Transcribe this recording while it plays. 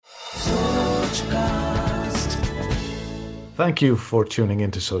Sochcast. Thank you for tuning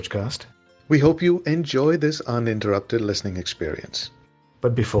into Sochcast. We hope you enjoy this uninterrupted listening experience.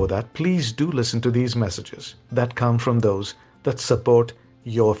 But before that, please do listen to these messages that come from those that support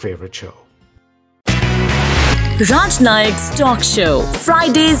your favorite show. Raj Nayak's talk show,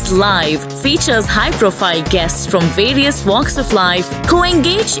 Fridays Live, features high-profile guests from various walks of life who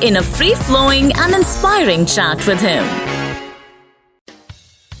engage in a free-flowing and inspiring chat with him.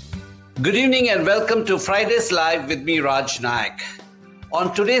 Good evening and welcome to Fridays Live with me, Raj Nayak.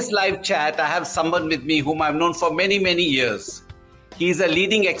 On today's live chat, I have someone with me whom I've known for many, many years. He is a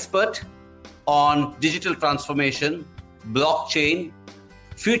leading expert on digital transformation, blockchain,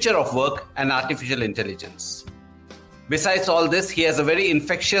 future of work, and artificial intelligence. Besides all this, he has a very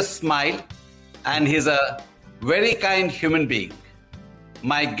infectious smile and he's a very kind human being.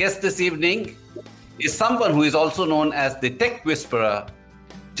 My guest this evening is someone who is also known as the tech whisperer,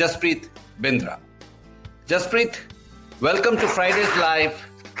 Jaspreet Bindra. Jaspreet, welcome to Fridays Live.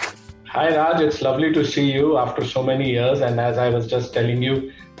 Hi Raj, it's lovely to see you after so many years. And as I was just telling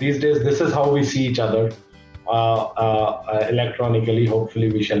you, these days this is how we see each other electronically. Hopefully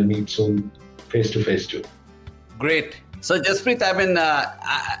we shall meet soon face to face too. Great. So Jaspreet,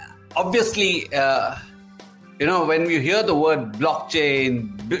 obviously, when you hear the word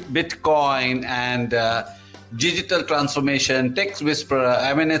blockchain, Bitcoin and digital transformation, tech whisperer,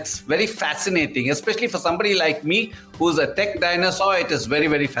 it's very fascinating, especially for somebody like me who's a tech dinosaur. It is very,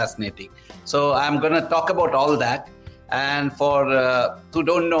 very fascinating. So I'm going to talk about all that. And for who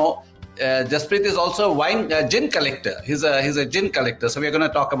don't know, Jaspreet is also a gin collector. He's a gin collector. So we're going to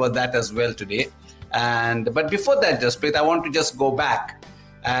talk about that as well today. But before that, Jaspreet, I want to just go back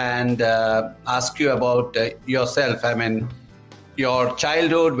and ask you about yourself. Your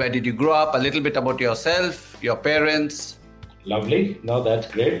childhood, where did you grow up? A little bit about yourself, your parents. Lovely. No, that's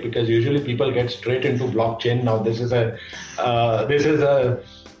great because usually people get straight into blockchain. Now this is an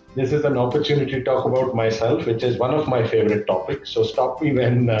opportunity to talk about myself, which is one of my favorite topics. So stop me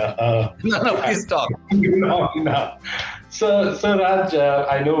when. No, please talk. No. So Raj,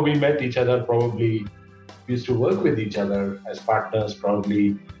 I know we met each other probably. We used to work with each other as partners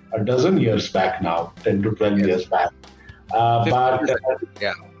probably a dozen years back now, 10 to 12 years back.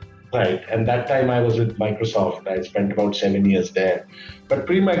 Right. And that time I was with Microsoft. I spent about 7 years there. But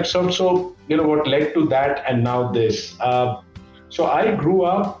pre-Microsoft, so, what led to that and now this. So I grew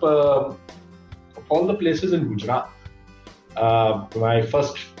up of all the places in Gujarat.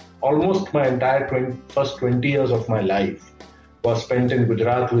 Almost my entire first 20 years of my life was spent in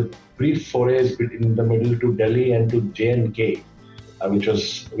Gujarat with brief forays in the middle to Delhi and to J&K.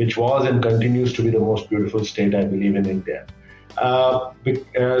 Which was and continues to be the most beautiful state, I believe, in India.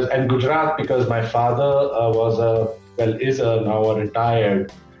 And Gujarat, because my father is now a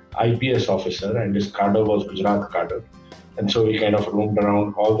retired IPS officer, and his cadre was Gujarat cadre. And so we kind of roamed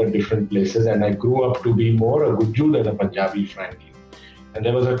around all the different places, and I grew up to be more a Gujju than a Punjabi, frankly. And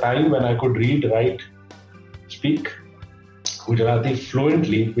there was a time when I could read, write, speak Gujarati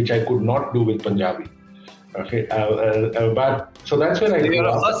fluently, which I could not do with Punjabi. Okay, but so that's when I grew up. You're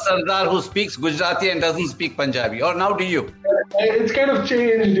a first Sardar who speaks Gujarati and doesn't speak Punjabi, or now do you? It's kind of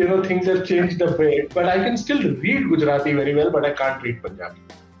changed, things have changed a bit, but I can still read Gujarati very well, but I can't read Punjabi.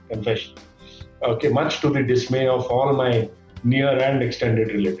 Confession. Okay, much to the dismay of all my near and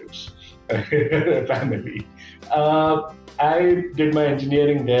extended relatives, family. I did my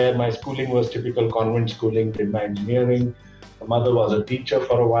engineering there. My schooling was typical convent schooling, did my engineering. My mother was a teacher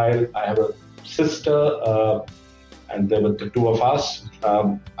for a while. I have a sister, and there were the two of us.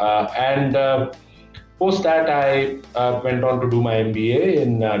 Post that, I went on to do my MBA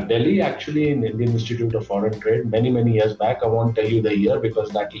in Delhi, actually in Indian Institute of Foreign Trade, many, many years back. I won't tell you the year because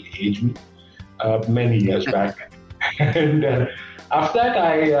that will age me. Many years back. And after that,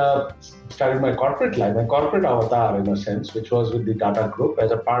 I started my corporate life, my corporate avatar in a sense, which was with the Tata Group as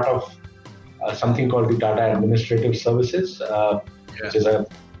a part of something called the Tata Administrative Services, which is a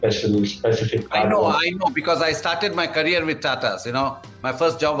specific. I know, because I started my career with Tatas. My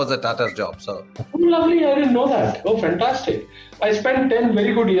first job was a Tata's job. So. Oh, lovely! I didn't know that. Oh, fantastic! I spent 10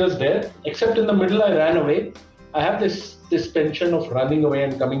 very good years there. Except in the middle, I ran away. I have this penchant of running away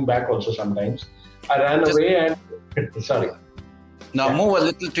and coming back also sometimes. I ran away and sorry. Now move a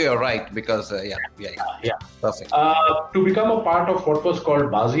little to your right because perfect. To become a part of what was called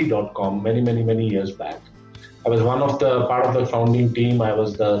Bazi.com many years back. I was part of the founding team. I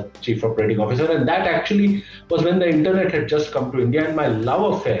was the chief operating officer, and that actually was when the internet had just come to India, and my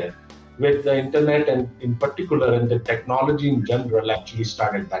love affair with the internet and in particular and the technology in general actually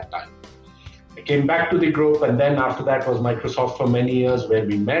started that time. I came back to the group, and then after that was Microsoft for many years, where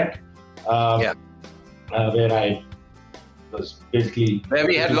we met. where I was basically... Where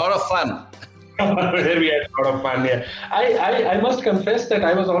we had a lot of fun. Where we had a lot of fun, yeah. I must confess that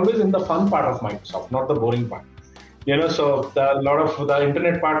I was always in the fun part of Microsoft, not the boring part. So the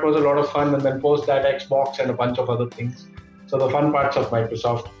internet part was a lot of fun, and then post that Xbox and a bunch of other things. So the fun parts of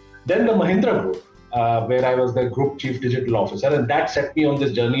Microsoft. Then the Mahindra Group, where I was the Group Chief Digital Officer, and that set me on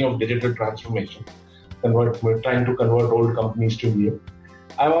this journey of digital transformation. We're trying to convert old companies to new.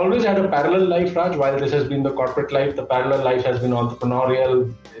 I've always had a parallel life, Raj. While this has been the corporate life, the parallel life has been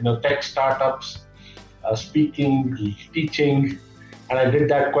entrepreneurial, tech startups, speaking, teaching, and I did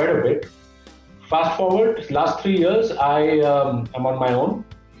that quite a bit. Fast forward, last 3 years, I am on my own.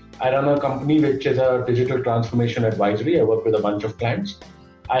 I run a company which is a digital transformation advisory. I work with a bunch of clients.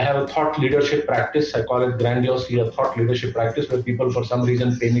 I have a thought leadership practice. I call it grandiosely a thought leadership practice, where people for some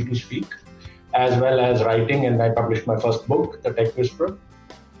reason pay me to speak, as well as writing, and I published my first book, The Tech Whisperer.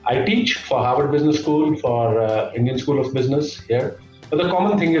 I teach for Harvard Business School, for Indian School of Business here. But the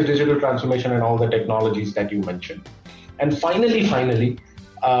common thing is digital transformation and all the technologies that you mentioned. And finally,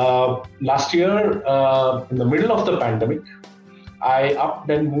 last year, in the middle of the pandemic, I upped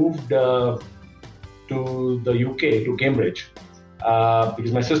and moved to the UK, to Cambridge,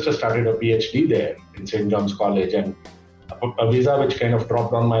 because my sister started a PhD there in St. John's College, and a visa which kind of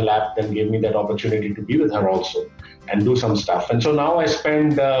dropped on my lap then gave me that opportunity to be with her also and do some stuff. And so now I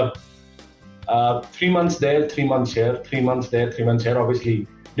spend 3 months there, 3 months here, 3 months there, 3 months here, obviously,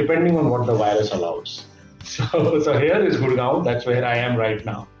 depending on what the virus allows. So here is Gurgaon. That's where I am right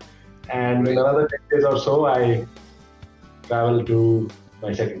now. And in another 10 days or so, I travel to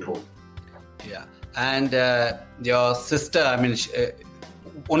my second home. Yeah. And your sister,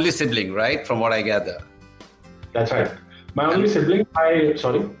 only sibling, right? From what I gather. That's right. My only sibling,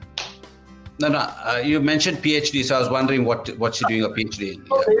 sorry? No. You mentioned PhD, so I was wondering what she's doing a PhD in.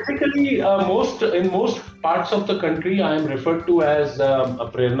 So basically, in most parts of the country, I am referred to as a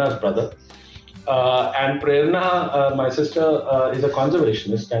Prerna's brother. And Prerna, my sister, is a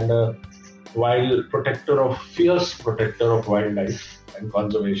conservationist and a fierce protector of wildlife and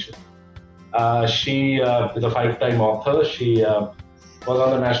conservation. She is a 5-time author. She was on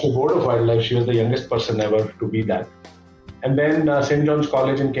the National Board of Wildlife. She was the youngest person ever to be that. And then St. John's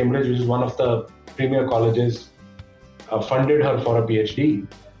College in Cambridge, which is one of the premier colleges, funded her for a PhD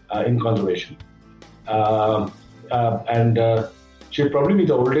in conservation. And she'll probably be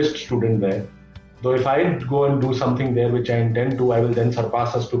the oldest student there. Though if I go and do something there, which I intend to, I will then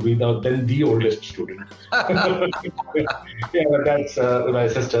surpass us to be the oldest student. Yeah, but that's my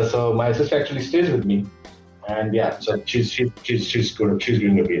sister. So my sister actually stays with me. And yeah, so she's good. She's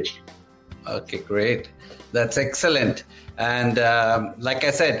doing a PhD. Okay, great. That's excellent. And like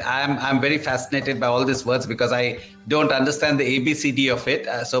I said, I'm very fascinated by all these words because I don't understand the ABCD of it.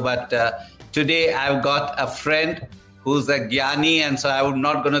 But today I've got a friend who's a Gyani, and so I'm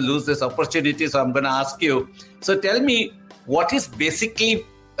not going to lose this opportunity. So I'm going to ask you. So tell me, what is basically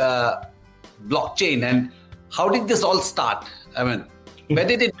blockchain, and how did this all start? Where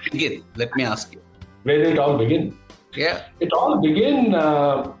did it begin? Let me ask you. Where did it all begin? Yeah. It all began,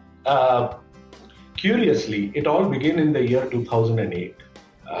 curiously, it all began in the year 2008,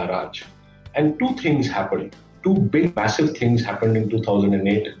 Raj. And two things happened. Two big, massive things happened in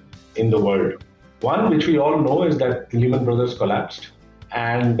 2008 in the world. One, which we all know, is that Lehman Brothers collapsed,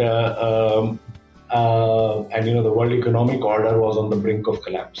 and the world economic order was on the brink of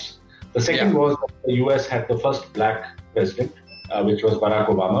collapse. The second was that the US had the first black president, which was Barack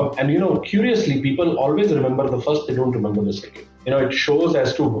Obama. And curiously, people always remember the first; they don't remember the second. It shows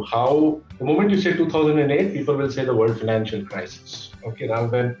as to how the moment you say 2008, people will say the world financial crisis. Okay, rather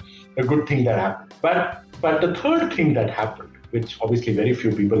than a good thing that happened. But the third thing that happened, which obviously very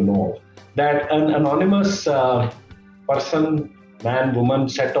few people know of, that an anonymous person, man, woman,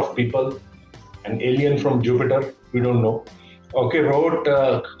 set of people, an alien from Jupiter, we don't know, wrote,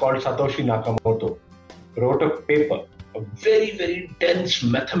 called Satoshi Nakamoto, wrote a paper, a very, very dense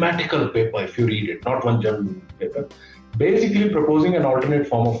mathematical paper, if you read it, not one German paper, basically proposing an alternate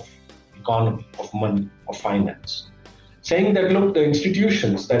form of economy, of money, of finance, saying that, look, the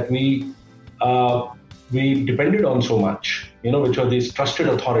institutions that we depended on so much, which are these trusted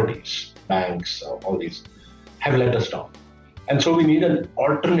authorities, banks, all these, have let us down. And so we need an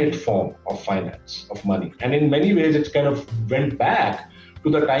alternate form of finance, of money. And in many ways, it's kind of went back to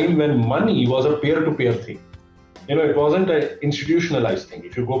the time when money was a peer-to-peer thing. It wasn't an institutionalized thing.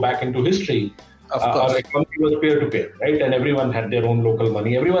 If you go back into history, our economy was peer-to-peer, right? And everyone had their own local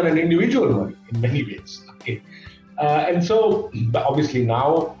money. Everyone had individual money in many ways. Okay. And so obviously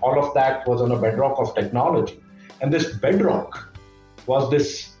now all of that was on a bedrock of technology. And this bedrock was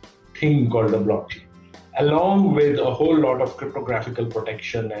this thing called the blockchain, along with a whole lot of cryptographical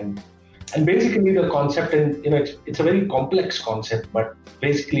protection and basically the concept, and it's a very complex concept, but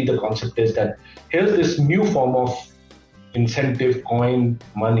basically the concept is that here's this new form of incentive coin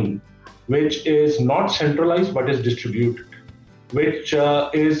money, which is not centralized but is distributed, which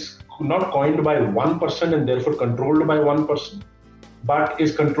is not coined by one person and therefore controlled by one person, but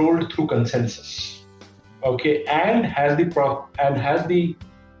is controlled through consensus. Okay, and has the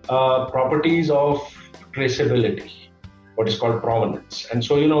properties of traceability, what is called provenance. And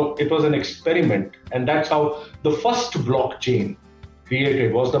so, it was an experiment, and that's how the first blockchain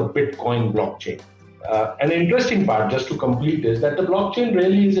created was the Bitcoin blockchain. An interesting part, just to complete, is that the blockchain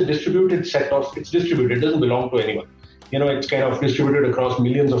really is a distributed set of, it's distributed, it doesn't belong to anyone. It's kind of distributed across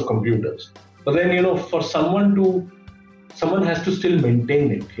millions of computers. But then, for someone has to still maintain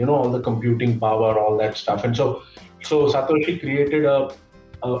it, all the computing power, all that stuff. And so Satoshi created a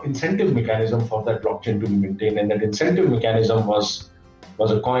incentive mechanism for that blockchain to be maintained, and that incentive mechanism was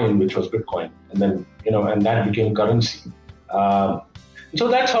a coin, which was Bitcoin, and then and that became currency. So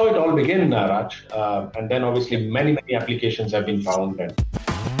that's how it all began, Raj. And then obviously many applications have been found.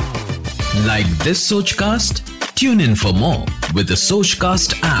 Like this Sochcast? Tune in for more with the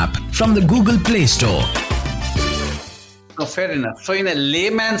Sochcast app from the Google Play Store. Oh, fair enough. So in a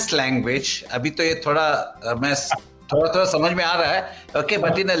layman's language, अभी तो ये थोड़ा समझ में आ रहा है. Okay,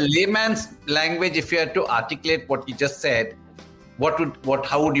 but in a layman's language, if you had to articulate what you just said,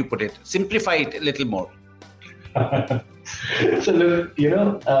 how would you put it? Simplify it a little more. So look,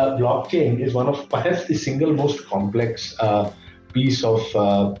 blockchain is one of perhaps the single most complex piece of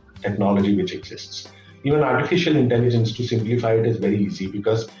technology which exists. Even artificial intelligence, to simplify it, is very easy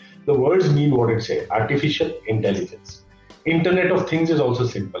because the words mean what it says. Artificial intelligence. Internet of Things is also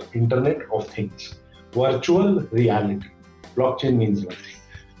simple. Internet of Things. Virtual reality. Blockchain means nothing.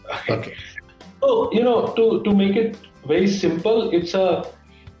 Okay. So, to make it very simple, it's a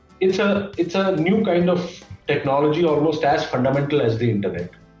new kind of technology, almost as fundamental as the internet.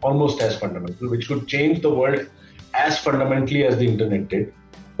 Almost as fundamental, which could change the world as fundamentally as the internet did.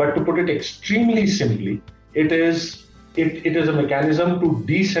 But to put it extremely simply, it is a mechanism to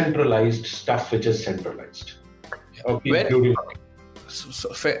decentralize stuff which is centralized. Okay.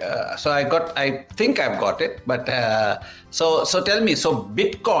 So I think I've got it. But so tell me. So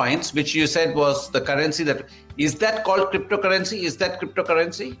bitcoins, which you said was the currency, is that called cryptocurrency? Is that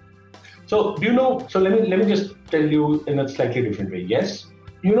cryptocurrency? So So let me just tell you in a slightly different way. Yes,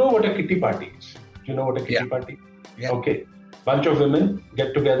 you know what a kitty party is. You know what a kitty party? Yeah. Okay. Bunch of women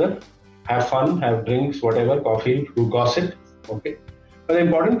get together, have fun, have drinks, whatever, coffee, do gossip. Okay. But the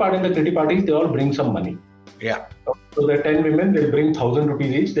important part in the kitty party is they all bring some money. Yeah. So there are 10 women, they'll bring 1,000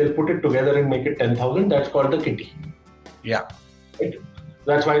 rupees each, they'll put it together and make it 10,000. That's called the kitty. Yeah. Right?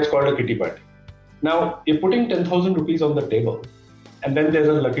 That's why it's called a kitty party. Now, you're putting 10,000 rupees on the table, and then there's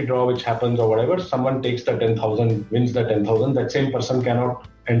a lucky draw which happens or whatever. Someone takes the 10,000, wins the 10,000. That same person cannot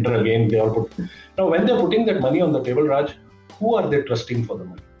enter again. They all put. Now, when they're putting that money on the table, Raj, who are they trusting for the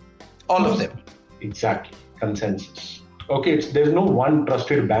money? All of them. Exactly. Consensus. Okay. There's no one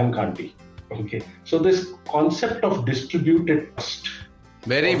trusted bank auntie. Okay. So this concept of distributed trust.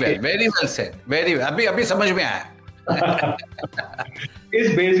 Very well said. Very well. Abhi samajh mein aaya.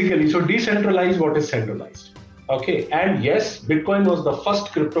 Is basically, so decentralize what is centralized. Okay. And yes, Bitcoin was the first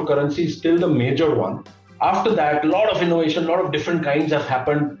cryptocurrency, still the major one. After that, a lot of innovation, a lot of different kinds have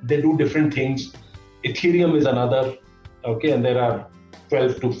happened. They do different things. Ethereum is another. Okay. And there are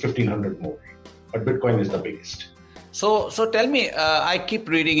 12 to 1,500 more. But Bitcoin is the biggest. So tell me, I keep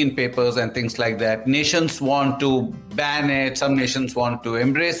reading in papers and things like that. Nations want to ban it. Some nations want to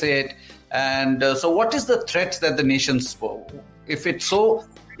embrace it. And so what is the threat that the nations, if it's so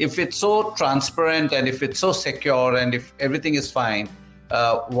transparent and if it's so secure and if everything is fine,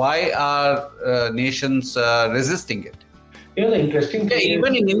 why are nations resisting it? The interesting thing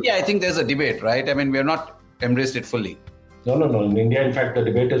even in India, I think there's a debate, right? I mean, we have not embraced it fully. No. In India, in fact, the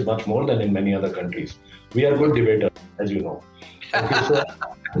debate is much more than in many other countries. We are good debaters, as you know.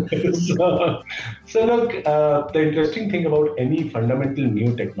 Okay, so look, the interesting thing about any fundamental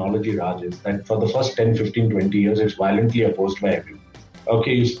new technology, Raj, is that for the first 10, 15, 20 years, it's violently opposed by everyone.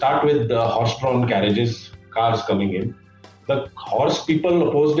 Okay, you start with the horse-drawn carriages, cars coming in. The horse people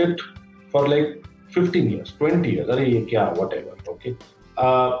opposed it for like 15 years, 20 years, whatever. Okay.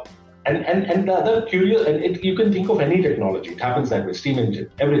 And the other curious, you can think of any technology, it happens that way, steam engine,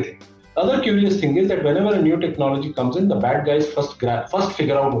 everything. The other curious thing is that whenever a new technology comes in, the bad guys first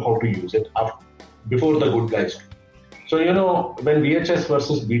figure out how to use it before the good guys do. So, when VHS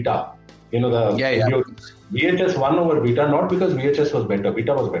versus Beta, VHS won over Beta, not because VHS was better,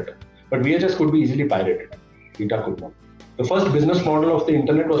 Beta was better, but VHS could be easily pirated. Beta could not. The first business model of the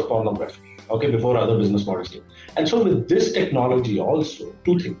internet was pornography, okay, before other business models came. And so with this technology also,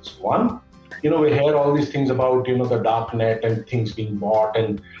 two things. One, we hear all these things about, the dark net and things being bought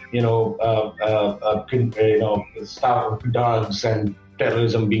and, drugs and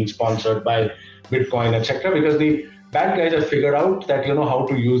terrorism being sponsored by Bitcoin, etc. Because the bad guys have figured out that, how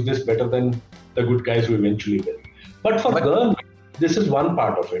to use this better than the good guys who eventually will. But for government, this is one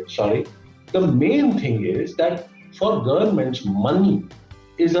part of it, The main thing is that for governments, money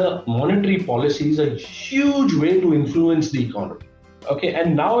is monetary policy is a huge way to influence the economy. Okay,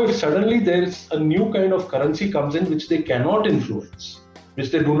 and now if suddenly there's a new kind of currency comes in which they cannot influence,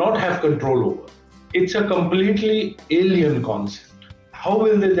 which they do not have control over, it's a completely alien concept. How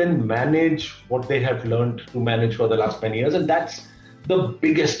will they then manage what they have learned to manage for the last many years? And that's the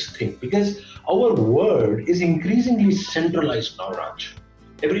biggest thing, because our world is increasingly centralized now, Raj.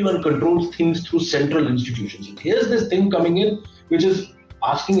 Everyone controls things through central institutions. And here's this thing coming in, which is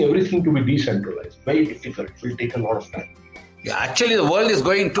asking everything to be decentralized. Very difficult. It will take a lot of time. Yeah, actually, the world is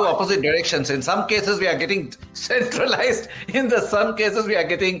going in two opposite directions. In some cases, we are getting centralized. In some cases, we are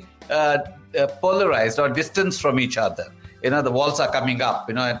getting polarized or distanced from each other. The walls are coming up.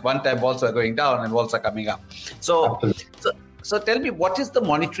 At one time, walls are going down and walls are coming up. So tell me, what is the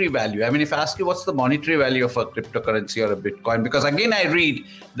monetary value? I mean, if I ask you, what's the monetary value of a cryptocurrency or a Bitcoin? Because again, I read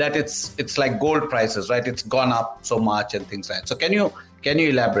that it's like gold prices, right? It's gone up so much and things like that. So can you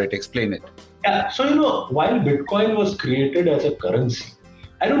elaborate, explain it? Yeah. So, while Bitcoin was created as a currency,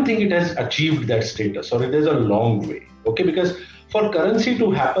 I don't think it has achieved that status, or it is a long way. Okay. Because for currency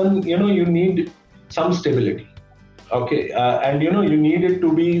to happen, you need some stability. Okay. And, you need it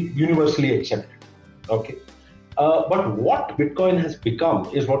to be universally accepted. Okay. But what Bitcoin has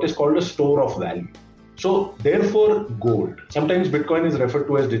become is what is called a store of value. So therefore, gold. Sometimes Bitcoin is referred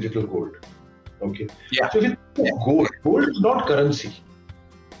to as digital gold. Okay. Yeah. So if it's gold is not currency.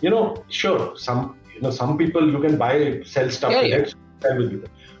 Sure, some people you can sell stuff with it.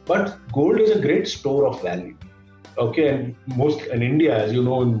 But gold is a great store of value. Okay, and in India, as you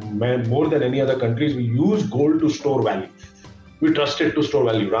know, more than any other countries, we use gold to store value. We trust it to store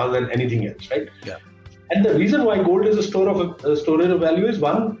value rather than anything else, right? Yeah. And the reason why gold is a storage of value is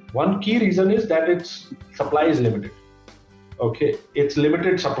one key reason is that its supply is limited. Okay, it's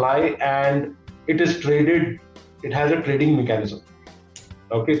limited supply and it is traded. It has a trading mechanism.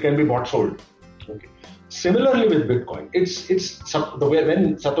 Okay, it can be bought, sold. Okay. Similarly with Bitcoin, it's the way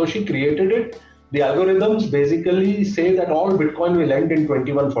when Satoshi created it, the algorithms basically say that all Bitcoin will end in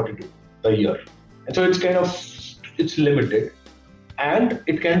 2142, the year, and so it's limited, and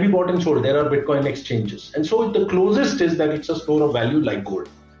it can be bought and sold. There are Bitcoin exchanges, and so the closest is that it's a store of value like gold,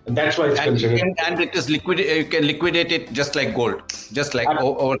 and that's why it's considered. And it is liquidate. You can liquidate it just like gold, just like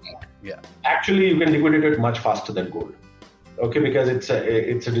overnight. Yeah. Actually, you can liquidate it much faster than gold. Okay, because it's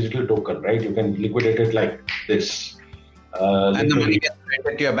a digital token, right? You can liquidate it like this. And the money gets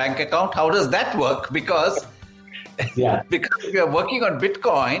credited to your bank account. How does that work? Because if you're working on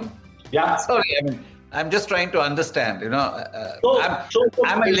Bitcoin, sorry, I'm just trying to understand.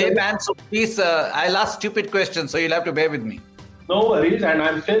 I'm a layman, so please, I'll ask stupid questions, so you'll have to bear with me. No worries, and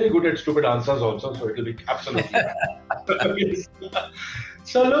I'm fairly good at stupid answers also, so it'll be absolutely.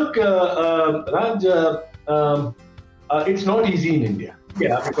 So look, Raj. It's not easy in India,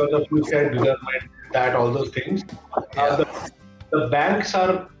 because of suicide, government, all those things. The banks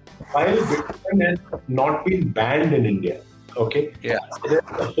are, while Bitcoin has not been banned in India, okay? Yeah. There's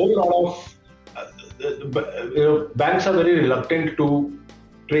a whole lot of, banks are very reluctant to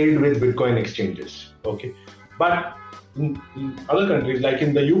trade with Bitcoin exchanges, okay? But in other countries, like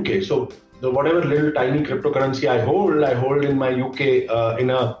in the UK, so whatever little tiny cryptocurrency I hold in my UK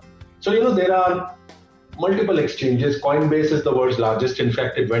there are multiple exchanges. Coinbase is the world's largest. In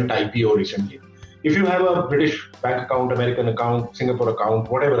fact, it went IPO recently. If you have a British bank account, American account, Singapore account,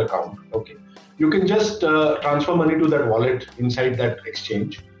 whatever account, okay, you can just transfer money to that wallet inside that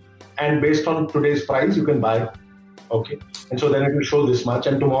exchange. And based on today's price, you can buy. Okay. And so then it will show this much.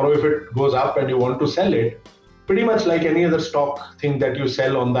 And tomorrow, if it goes up and you want to sell it, pretty much like any other stock thing that you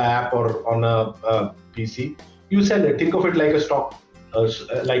sell on the app or on a PC, you sell it. Think of it like a stock. And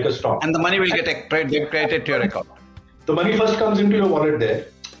the money will get credited to your account. The money first comes into your wallet there.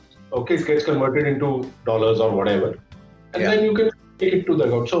 Okay, it gets converted into dollars or whatever, and then you can take it to the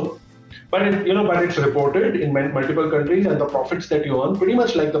account. So, but it's reported in multiple countries, and the profits that you earn, pretty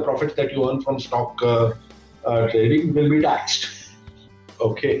much like the profits that you earn from stock trading, will be taxed.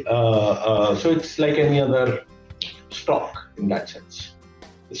 Okay, so it's like any other stock in that sense.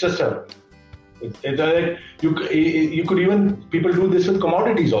 It's just It's like you could even, people do this with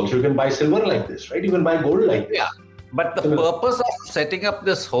commodities also. You can buy silver like this, right? You can buy gold like this. Yeah. But the purpose of setting up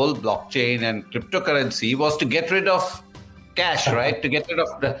this whole blockchain and cryptocurrency was to get rid of cash, right? To get rid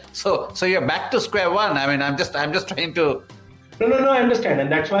of the so you're back to square one. I mean, I'm just trying to. No, I understand, and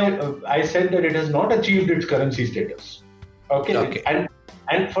that's why I said that it has not achieved its currency status. Okay.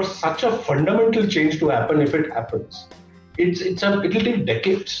 And for such a fundamental change to happen, if it happens, it'll take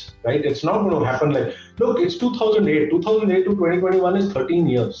decades, right? It's not going to happen like, look, it's 2008. 2008 to 2021 is 13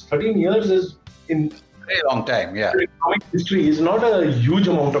 years. 13 years is in very long time, yeah. Economic history is not a huge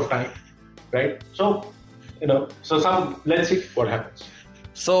amount of time, right? So, let's see what happens.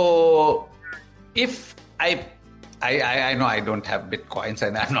 So, if I know I don't have Bitcoins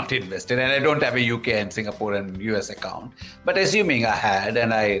and I'm not invested and I don't have a UK and Singapore and US account, but assuming I had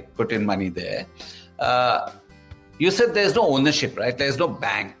and I put in money there, you said there's no ownership, right? There's no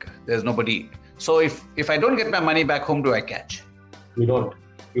bank, there's nobody. So if I don't get my money back, whom do I catch? You don't.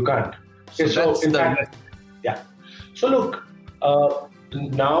 You can't. So So look,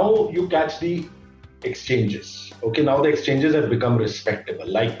 now you catch the exchanges. Okay, now the exchanges have become respectable,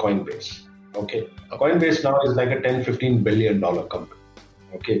 like Coinbase. Okay, Coinbase now is like a $10-15 billion company.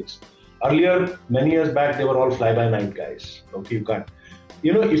 Okay, earlier, many years back, they were all fly-by-night guys. Okay, you can't.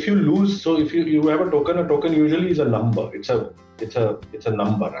 If you lose, so if you have a token usually is a number. It's a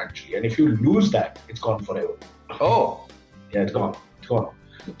number actually, and if you lose that, it's gone forever. Oh, yeah, it's gone.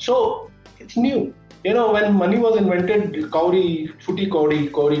 So it's new. When money was invented, cowrie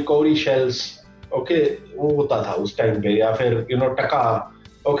shells. Okay, वो होता था उस time पे, या फिर टका.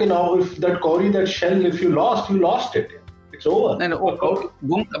 Okay, now if that shell, if you lost it. It's over.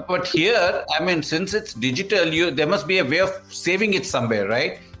 But here, I mean, since it's digital, there must be a way of saving it somewhere,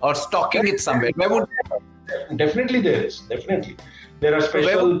 right? Or stocking it somewhere. Definitely there is. Definitely. There are special...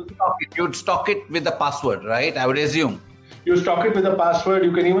 Where would you stock it? You'd stock it with the password, right? I would assume. You stock it with a password.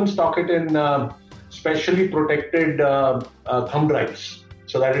 You can even stock it in specially protected thumb drives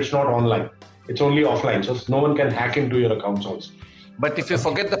so that it's not online. It's only offline. So no one can hack into your accounts also. But if you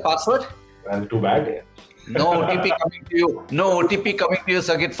forget the password? Well, too bad. Yeah. No OTP coming to you. No OTP coming to you,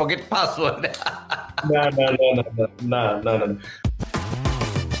 so forget password. No.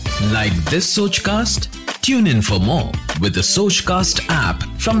 Like this Sochcast? Tune in for more with the Sochcast app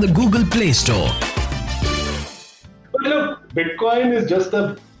from the Google Play Store. But look, Bitcoin is just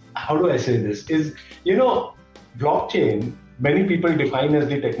how do I say this? Blockchain, many people define as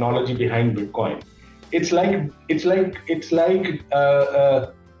the technology behind Bitcoin. It's like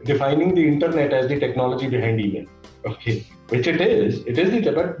defining the internet as the technology behind email. Okay, which it is. It is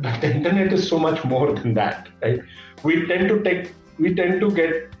but the internet is so much more than that, right? We tend to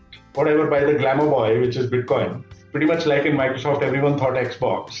get whatever by the glamour boy, which is Bitcoin. Pretty much like in Microsoft, everyone thought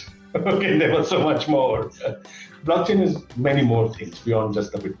Xbox. Okay, there was so much more. Blockchain is many more things beyond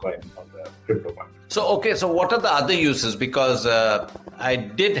just the Bitcoin or the crypto part. So what are the other uses? Because I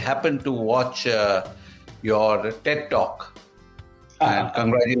did happen to watch your TED Talk. And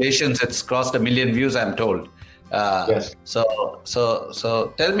congratulations, it's crossed 1 million views, I'm told. Yes.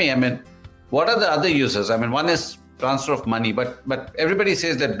 So tell me, I mean, what are the other uses? I mean, one is transfer of money, but everybody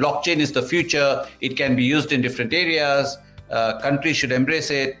says that blockchain is the future. It can be used in different areas. Countries should embrace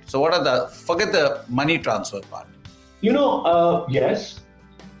it. So forget the money transfer part. Yes.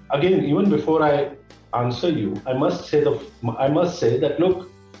 Again, even before I answer you, I must say that look,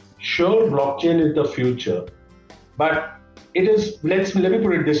 sure, blockchain is the future, but it is. Let me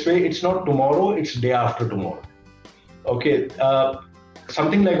put it this way: it's not tomorrow; it's day after tomorrow. Okay,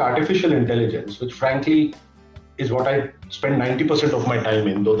 something like artificial intelligence, which frankly is what I spend 90% of my time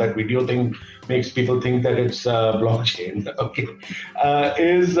in, though that video thing makes people think that it's blockchain. Okay,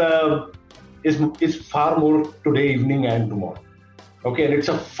 is far more today evening and tomorrow. Okay, and it's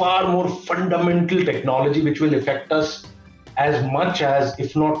a far more fundamental technology which will affect us as much as,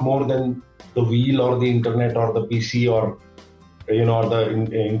 if not more than, the wheel or the internet or the PC or the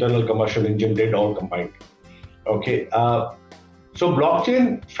internal combustion engine did all combined. Okay, so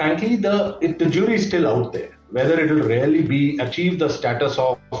blockchain, frankly, the jury is still out there whether it will really achieve the status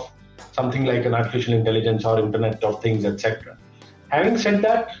of something like an artificial intelligence or Internet of Things, etc. Having said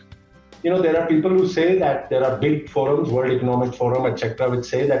that, there are people who say that there are big forums, World Economic Forum, etc., which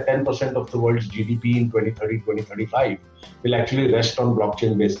say that 10% of the world's GDP in 2030, 2035 will actually rest on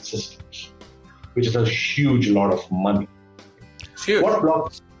blockchain-based systems, which is a huge lot of money. Huge.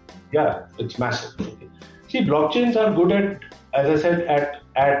 Yeah, it's massive. See, blockchains are good at, as I said,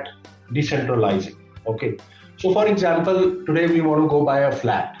 at decentralizing. Okay. So, for example, today we want to go buy a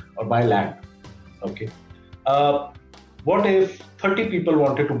flat or buy land. Okay. What if 30 people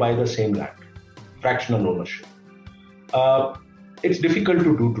wanted to buy the same land? fractional ownership. It's difficult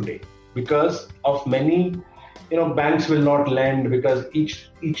to do today because of many, banks will not lend because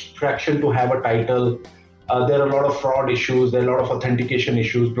each fraction to have a title. There are a lot of fraud issues. There are a lot of authentication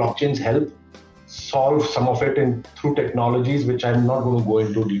issues. Blockchains help solve some of it through technologies, which I'm not going to go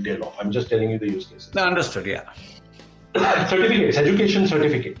into detail of. I'm just telling you the use cases. No, understood. Yeah. Certificates, education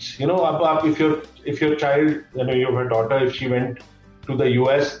certificates. If your child, your daughter, if she went to the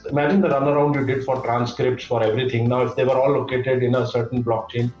US, imagine the runaround you did for transcripts, for everything. Now, if they were all located in a certain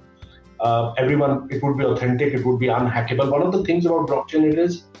blockchain, it would be authentic, it would be unhackable. One of the things about blockchain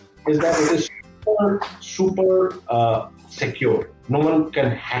is that it is super secure. No one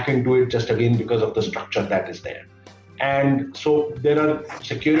can hack into it just again because of the structure that is there. And so there are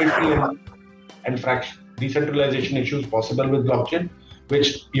security and decentralization issues possible with blockchain,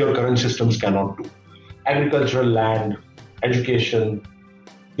 which your current systems cannot do. Agricultural land, education,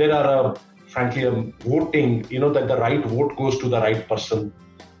 there are frankly voting, that the right vote goes to the right person.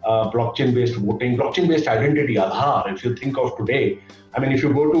 Blockchain-based voting, blockchain-based identity, Aadhaar. If you think of today, if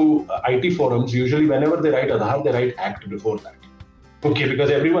you go to IT forums, usually whenever they write Aadhaar, they write hacked before that. Okay, because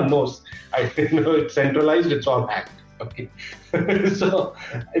everyone knows, it's centralized, it's all hacked. Okay, so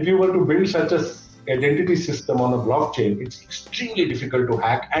if you were to build such a identity system on a blockchain, it's extremely difficult to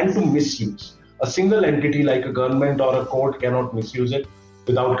hack and to misuse. A single entity like a government or a court cannot misuse it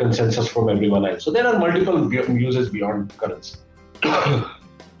without consensus from everyone else. So there are multiple uses beyond currency.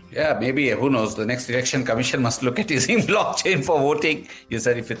 Yeah, maybe, who knows, the next election commission must look at using blockchain for voting. You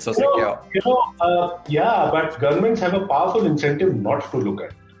said if it's so secure. Yeah, but governments have a powerful incentive not to look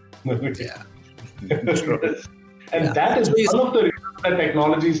at it. Yeah. True. And that is one of the reasons that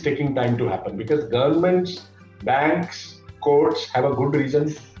technology is taking time to happen, because governments, banks, courts have a good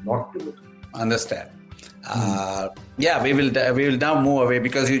reason not to look at it. Understand. We will now move away,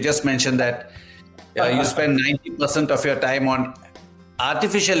 because you just mentioned that you spend 90% of your time on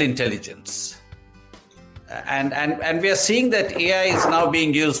artificial intelligence, and we are seeing that AI is now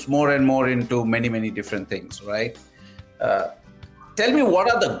being used more and more into many different things, right? Tell me,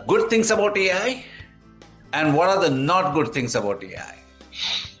 what are the good things about AI and what are the not good things about AI?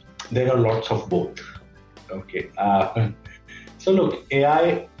 There are lots of both. Okay. So look,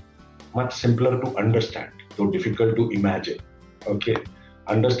 AI, much simpler to understand, though difficult to imagine. Okay.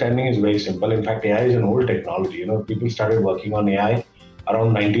 Understanding is very simple. In fact, AI is an old technology. People started working on AI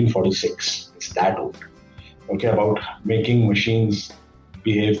around 1946. It's that old. Okay, about making machines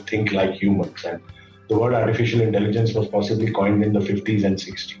think like humans. And the word artificial intelligence was possibly coined in the 50s and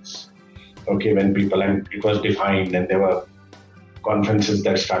 60s. Okay, and it was defined, and there were conferences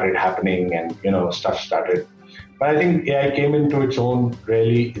that started happening, and stuff started. But I think AI came into its own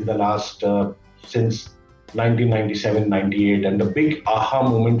really in the last since 1997, 98, and the big aha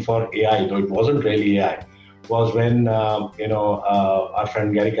moment for AI, though it wasn't really AI, was when our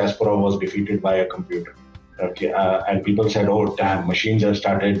friend Gary Kasparov was defeated by a computer. Okay, and people said, "Oh, damn! Machines have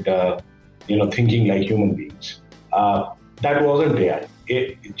started, thinking like human beings." That wasn't AI.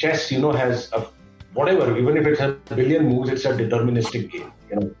 Chess, has whatever. Even if it has a billion moves, it's a deterministic game.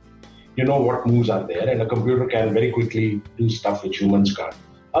 You know what moves are there, and a computer can very quickly do stuff which humans can't.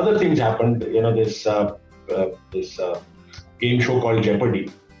 Other things happened. This game show called Jeopardy.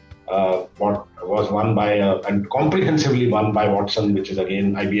 What was won by and comprehensively won by Watson, which is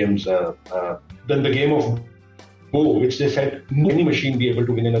again IBM's. Then the game of Go, which they said any machine be able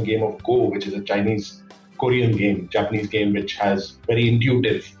to win in a game of Go, which is a Japanese game, which has very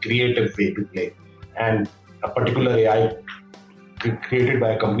intuitive, creative way to play, and a particular AI created by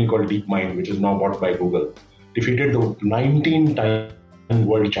a company called DeepMind, which is now bought by Google, defeated the 19-time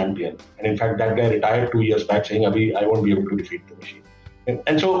world champion. And in fact, that guy retired 2 years back saying, I won't be able to defeat the machine.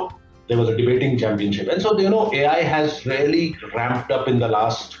 And so there was a debating championship. And so, AI has really ramped up in the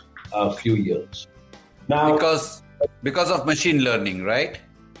last few years. Now, because of machine learning, right?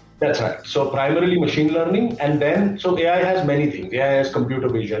 That's right. So primarily machine learning, and then, so AI has many things. AI has computer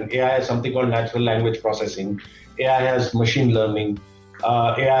vision. AI has something called natural language processing. AI has machine learning.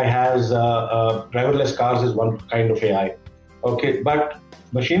 AI has driverless cars is one kind of AI. Okay, but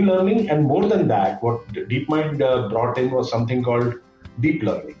machine learning, and more than that, what DeepMind brought in was something called deep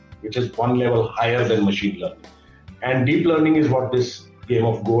learning, which is one level higher than machine learning. And deep learning is what this game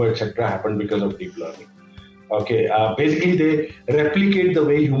of Go, etc. happened because of deep learning. Okay, basically they replicate the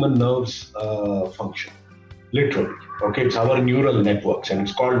way human nerves function, literally. Okay, it's our neural networks, and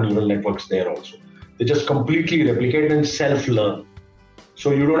it's called neural networks there also. They just completely replicate and self-learn.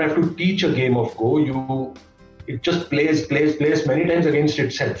 So you don't have to teach a game of Go. It just plays many times against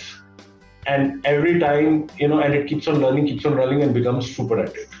itself. And every time, and it keeps on learning and becomes super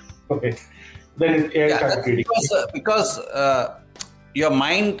at it. Okay. then AI started creating. Because your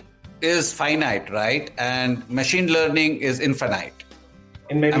mind is finite, right? And machine learning is infinite.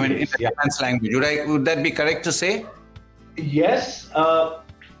 In many ways, in advanced language. Would that be correct to say? Yes,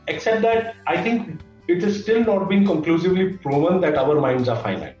 except that I think it is still not been conclusively proven that our minds are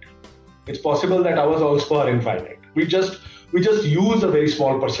finite. It's possible that ours also are infinite. We just use a very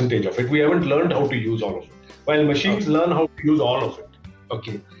small percentage of it. We haven't learned how to use all of it, while machines learn how to use all of it.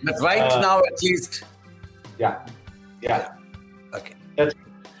 Okay. But now, at least. Yeah. Okay.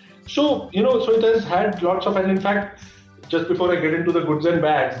 So it has had lots of, and in fact, just before I get into the goods and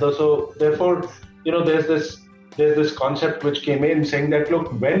bads, therefore, there's this concept which came in saying that,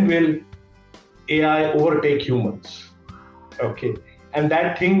 look, when will AI overtake humans? Okay. And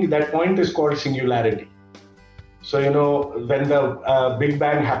that point is called singularity. So, when the Big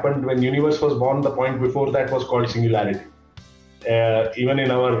Bang happened, when universe was born, the point before that was called singularity. Even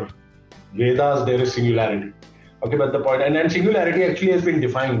in our Vedas, there is singularity. Okay, but the point, and singularity actually has been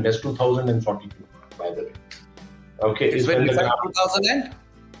defined as 2042, by the way. Okay, it's been defined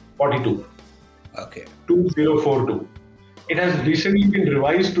 2042. Okay. 2042. It has recently been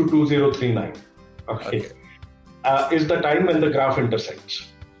revised to 2039. Okay. Is the time when the graph intersects.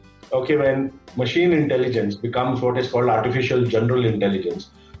 Okay, when machine intelligence becomes what is called artificial general intelligence.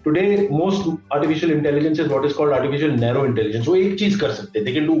 Today, most artificial intelligence is what is called artificial narrow intelligence. So, एक चीज कर सकते,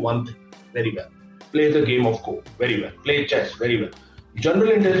 they can do one thing very well. Play the game of Go very well. Play chess very well.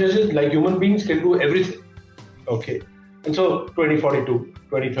 General intelligence is like human beings can do everything. Okay, and so 2042,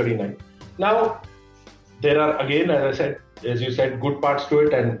 2039. Now, there are again, as you said, good parts to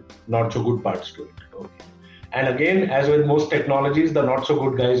it and not so good parts to it. Okay. And again, as with most technologies, the not so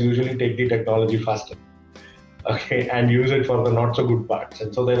good guys usually take the technology faster. Okay, and use it for the not so good parts.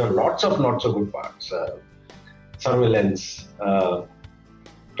 And so there are lots of not so good parts. Surveillance,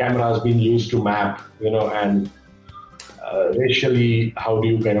 cameras being used to map, and racially, how do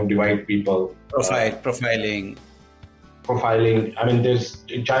you kind of divide people? Profiling. I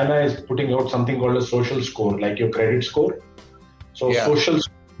mean, China is putting out something called a social score, like your credit score. So social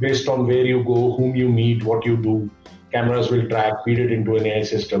score based on where you go, whom you meet, what you do, cameras will track, feed it into an AI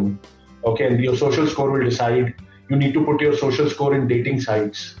system. Okay, and your social score will decide. You need to put your social score in dating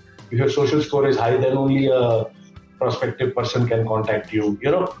sites. If your social score is high, then only a prospective person can contact you,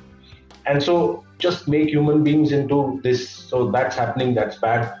 And so just make human beings into this. So that's happening, that's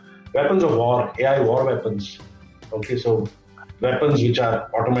bad. Weapons of war, AI war weapons. Okay, so weapons which are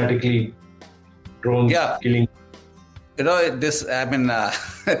automatically drones killing.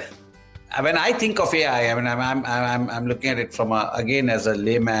 When I think of AI, I'm looking at it from again as a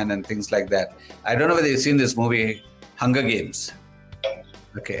layman and things like that. I don't know whether you've seen this movie, Hunger Games.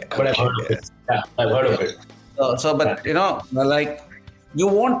 Okay. But I've heard of it. Yeah, I've heard of it. You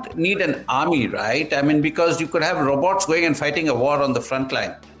won't need an army, right? Because you could have robots going and fighting a war on the front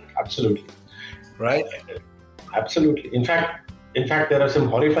line. Absolutely. Right? Absolutely. In fact, there are some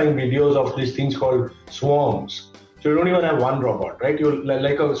horrifying videos of these things called swarms. So you don't even have one robot, right? You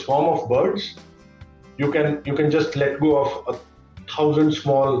like a swarm of birds. You can just let go of 1,000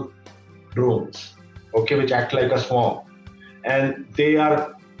 small drones, okay, which act like a swarm, and they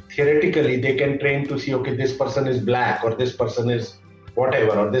are theoretically they can train to see, okay, this person is black or this person is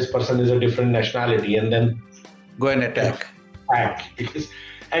whatever or this person is a different nationality, and then go and attack.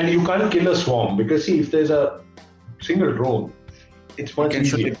 And you can't kill a swarm because see, if there's a single drone, it's much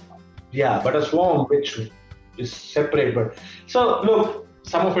easier. Yeah, but a swarm which is separate. But so look,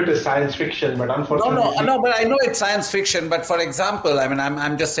 some of it is science fiction, but unfortunately, no. But I know it's science fiction. But for example,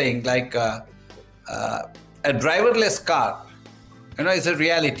 I'm just saying, like a driverless car, is a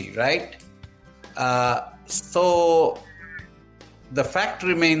reality, right? So the fact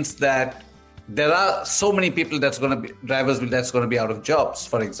remains that there are so many people that's going to be out of jobs,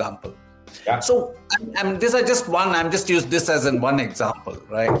 for example. Yeah. So these are just one. I'm just used this as one example,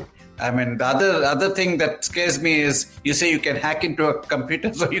 right? The other thing that scares me is you say you can hack into a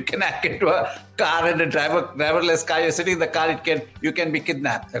computer, so you can hack into a car and a driverless car. You're sitting in the car, you can be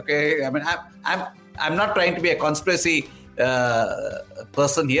kidnapped. Okay, I'm not trying to be a conspiracy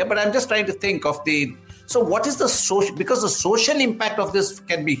person here, but I'm just trying to think of so what is the social, because the social impact of this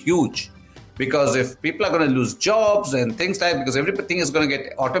can be huge. Because if people are going to lose jobs and things because everything is going to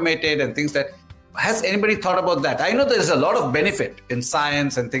get automated and things has anybody thought about that? I know there's a lot of benefit in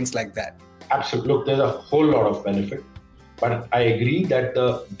science and things like that. Absolutely. Look, there's a whole lot of benefit, but I agree that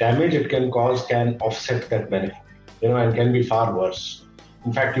the damage it can cause can offset that benefit, and can be far worse.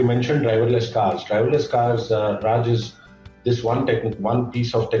 In fact, you mentioned driverless cars. Driverless cars, Raj, is this one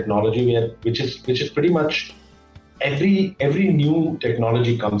piece of technology which is pretty much every new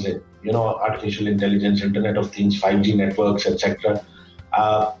technology comes in, artificial intelligence, Internet of Things, 5G networks, etc.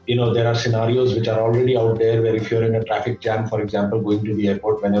 There are scenarios which are already out there where if you're in a traffic jam, for example, going to the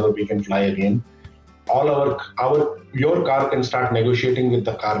airport, whenever we can fly again, your car can start negotiating with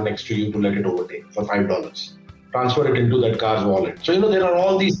the car next to you to let it overtake for $5. Transfer it into that car's wallet. So, there are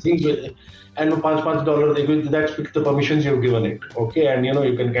all these things and $5, that's the permissions you've given it. Okay. And,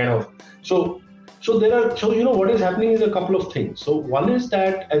 you can kind of, so what is happening is a couple of things. So one is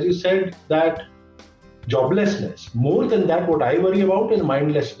that, as you said, that joblessness. More than that, what I worry about is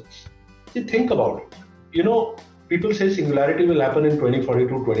mindlessness. See, think about it. People say singularity will happen in 2042,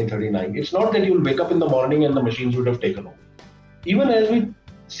 2039. It's not that you'll wake up in the morning and the machines would have taken over. Even as we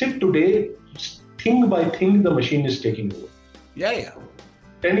sit today, thing by thing, the machine is taking over. Yeah.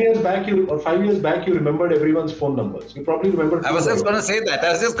 10 years back, or 5 years back, you remembered everyone's phone numbers. You probably remember. I was just going to say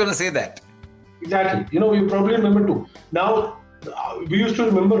that. Exactly. You probably remember too. Now, we used to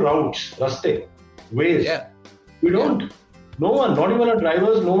remember routes, raste, ways. Yeah. We don't. No one, not even a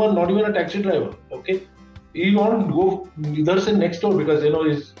driver, not even a taxi driver. Okay. He won't go either say next door because,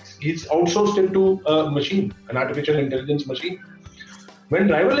 he's outsourced it to a machine, an artificial intelligence machine. When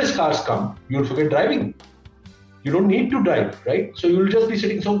driverless cars come, you'll forget driving. You don't need to drive, right? So you'll just be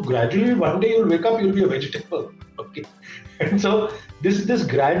sitting. So gradually, one day you'll wake up, you'll be a vegetable. Okay. And so this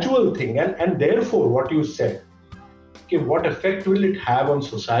gradual thing, and therefore what you said, okay, what effect will it have on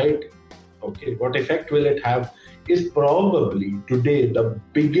society? Okay, what effect will it have is probably today the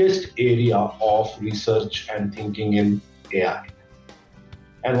biggest area of research and thinking in AI.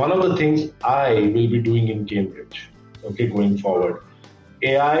 And one of the things I will be doing in Cambridge, okay, going forward,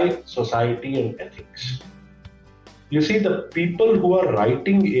 AI, society and ethics. You see, the people who are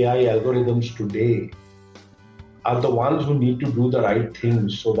writing AI algorithms today are the ones who need to do the right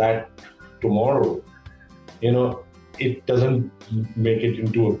things so that tomorrow, it doesn't make it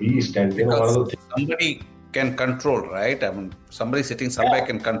into a beast. And one of the things somebody can control, right? I mean, somebody sitting somewhere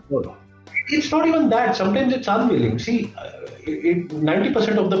can control. It's not even that. Sometimes it's unwilling. See,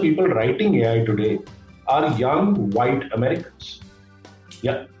 90% of the people writing AI today are young white Americans.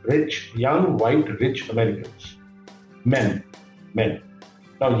 Yeah, young white rich Americans. Men.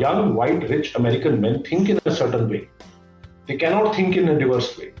 Now, young white rich American men think in a certain way. They cannot think in a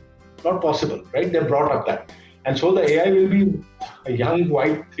diverse way. Not possible, right? They're brought up that. And so the AI will be a young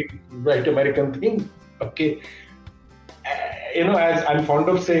white American thing. Okay. As I'm fond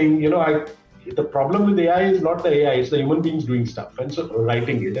of saying, the problem with AI is not the AI, it's the human beings doing stuff and so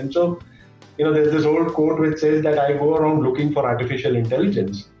writing it. And so, there's this old quote which says that I go around looking for artificial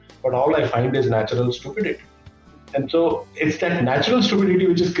intelligence, but all I find is natural stupidity. And so it's that natural stupidity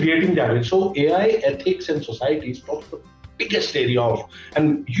which is creating damage. So AI, ethics and society is probably the biggest area of,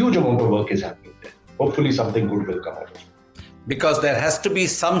 and huge amount of work is happening there. Hopefully something good will come out of it. Because there has to be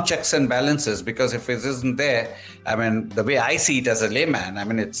some checks and balances, because if it isn't there, I mean, the way I see it as a layman, I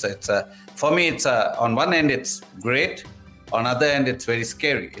mean, for me, on one end, it's great. On other end, it's very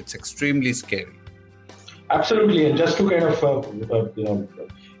scary. It's extremely scary. Absolutely. And just to kind of,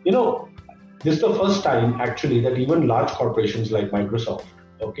 this is the first time actually that even large corporations like Microsoft,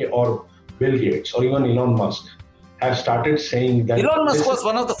 okay, or Bill Gates, or even Elon Musk have started saying that... Elon Musk was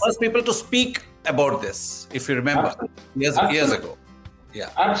one of the first people to speak about this, if you remember, years ago. Yeah,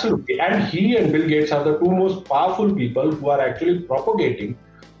 absolutely. And he and Bill Gates are the two most powerful people who are actually propagating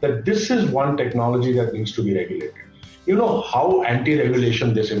that this is one technology that needs to be regulated. You know how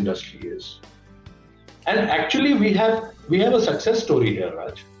anti-regulation this industry is. And actually we have a success story here,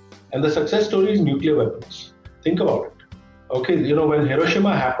 Raj. And the success story is nuclear weapons. Think about it. Okay, when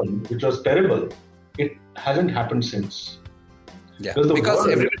Hiroshima happened, which was terrible, it hasn't happened since. Yeah, because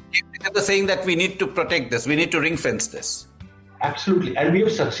everybody keeps together saying that we need to protect this, we need to ring fence this. Absolutely. And we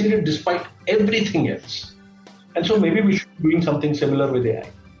have succeeded despite everything else. And so maybe we should be doing something similar with AI.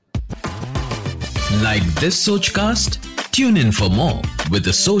 Like this Sochcast? Tune in for more with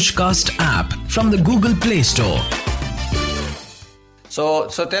the Sochcast app from the Google Play Store. So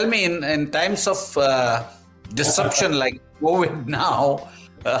tell me, in times of disruption like COVID now,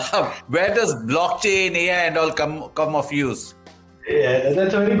 where does blockchain, AI and all come of use? Yeah,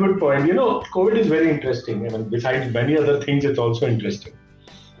 that's a very good point. COVID is very interesting. I mean, besides many other things, it's also interesting.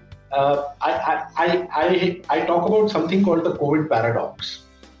 I talk about something called the COVID paradox.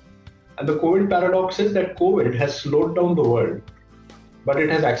 And the COVID paradox is that COVID has slowed down the world, but it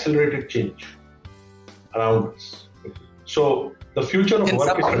has accelerated change around us. So the future of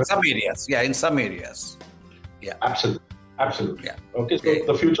work is... In some areas. Yeah. Absolutely. Yeah. Okay, so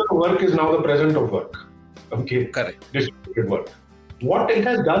the future of work is now the present of work. Okay. Correct. Distributed work. what it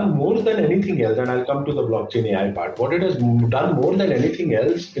has done more than anything else, and I'll come to the blockchain AI part, what it has done more than anything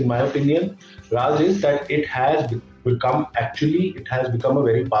else, in my opinion, Raj, is that it has become a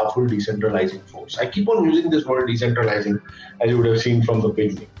very powerful decentralizing force. I keep on using this word decentralizing, as you would have seen from the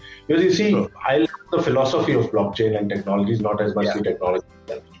beginning. Because you see, I love the philosophy of blockchain and technologies, not as much the technology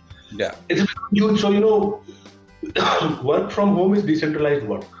itself. Yeah. It's huge. So, work from home is decentralized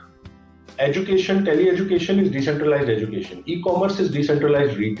work. Education, tele-education is decentralized education. E-commerce is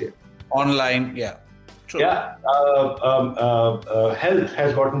decentralized retail. Online, yeah. True. Yeah. Health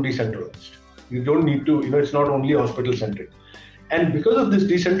has gotten decentralized. You don't need to, it's not only hospital-centric. And because of this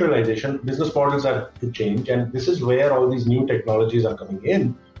decentralization, business models are to change. And this is where all these new technologies are coming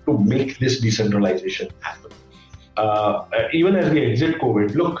in to make this decentralization happen. Even as we exit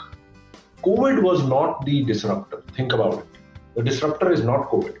COVID, look, COVID was not the disruptor. Think about it. The disruptor is not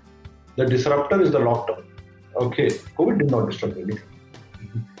COVID. The disruptor is the lockdown. Okay, COVID did not disrupt anything.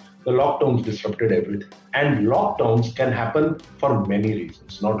 The lockdowns disrupted everything. And lockdowns can happen for many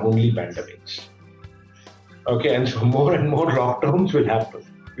reasons, not only pandemics. Okay, and so more and more lockdowns will happen.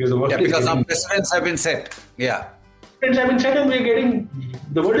 Because some precedents have been set. Yeah. Precedents have been set and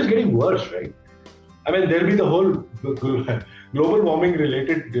the world is getting worse, right? I mean, there'll be the whole global warming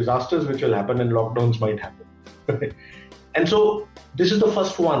related disasters which will happen and lockdowns might happen. And so this is the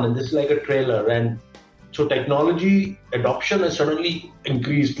first one, and this is like a trailer. And so technology adoption has suddenly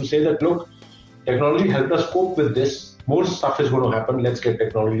increased to say that, look, technology helped us cope with this. More stuff is going to happen. Let's get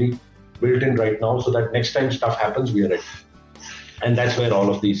technology built in right now so that next time stuff happens, we are ready. And that's where all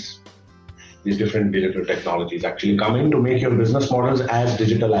of these different digital technologies actually come in to make your business models as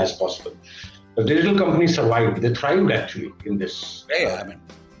digital as possible. The digital companies survived. They thrived actually in this. Yeah, I mean,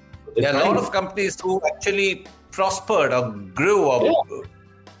 there are a lot of companies who actually prospered or grew. Or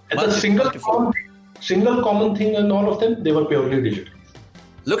and the single common thing in all of them, they were purely digital.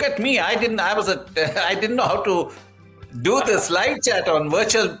 Look at me. I didn't know how to do this live chat on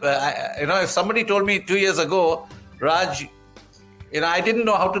virtual. If somebody told me 2 years ago, Raj, I didn't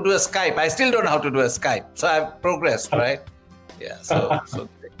know how to do a Skype. I still don't know how to do a Skype. So I've progressed, right? Yeah. So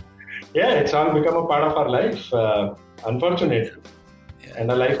yeah, it's all become a part of our life, unfortunately. Yeah.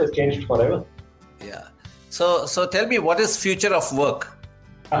 And our life has changed forever. Yeah. So tell me, what is future of work?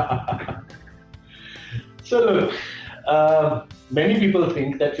 So look, many people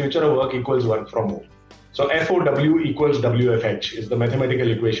think that future of work equals work from home. So FOW equals WFH is the mathematical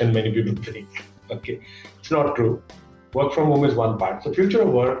equation many people think. Okay, it's not true. Work from home is one part. So future of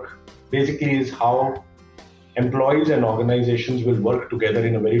work basically is how employees and organizations will work together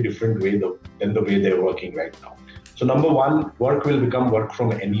in a very different way than the way they're working right now. So number one, work will become work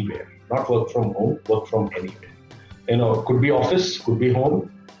from anywhere, not work from home, work from anywhere. Could be office, could be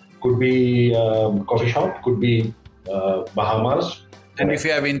home, could be coffee shop, could be Bahamas. And if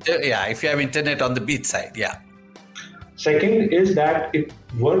you have internet on the beach side, yeah. Second is that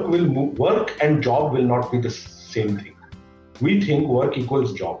work and job will not be the same thing. We think work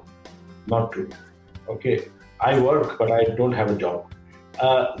equals job. Not true. Okay, I work, but I don't have a job.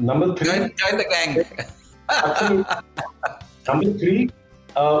 Number three. Join the gang. Absolutely. Number three,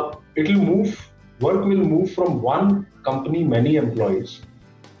 work will move from one company, many employees,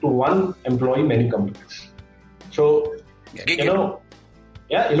 to one employee, many companies. So,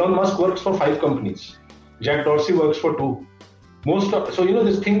 Elon Musk works for 5 companies. Jack Dorsey works for 2.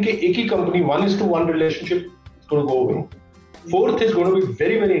 This thing, ek hi company, 1:1 relationship is going to go away. Fourth is going to be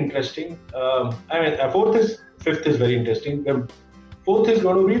very, very interesting. Fifth is very interesting. Fourth is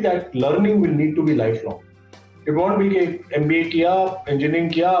going to be that learning will need to be lifelong. It won't be MBA kiya,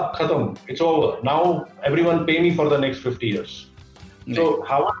 engineering kiya, khatam. It's over. Now everyone pay me for the next 50 years. Mm-hmm. So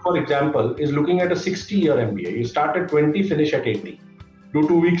Harvard, for example, is looking at a 60-year MBA. You start at 20, finish at 80. Do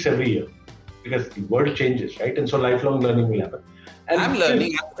 2 weeks every year. Because the world changes, right? And so lifelong learning will happen. And I'm still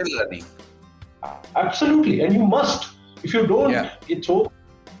learning. Absolutely. And you must. If you don't, it's over.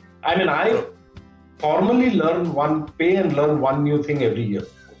 I mean, I formally pay and learn one new thing every year.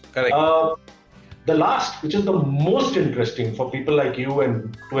 Correct. The last, which is the most interesting for people like you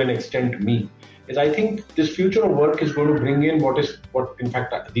and to an extent me, is I think this future of work is going to bring in what in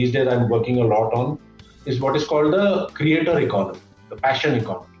fact these days I'm working a lot on, is what is called the creator economy, the passion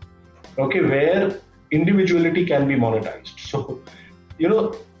economy. Okay, where individuality can be monetized. So,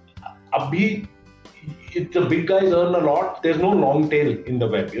 if the big guys earn a lot, there's no long tail in the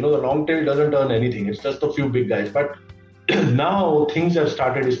web. The long tail doesn't earn anything. It's just a few big guys. But now things have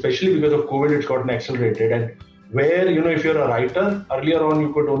started, especially because of COVID, it's gotten accelerated. And where, if you're a writer, earlier on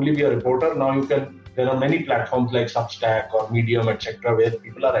you could only be a reporter. Now there are many platforms like Substack or Medium, etc., where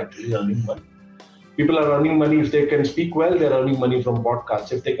people are actually earning money. People are earning money. If they can speak well, they're earning money from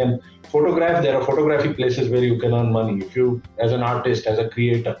podcasts. If they can photograph, there are photography places where you can earn money. If you, as an artist, as a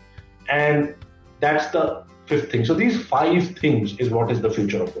creator. And that's the fifth thing. So these 5 things is what is the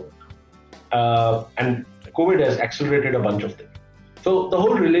future of work. And COVID has accelerated a bunch of things. So the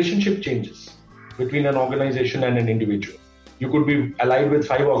whole relationship changes between an organization and an individual. You could be allied with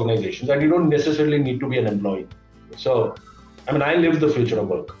 5 organizations and you don't necessarily need to be an employee. So, I live the future of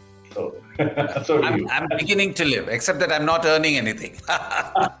work. So, I'm beginning to live, except that I'm not earning anything.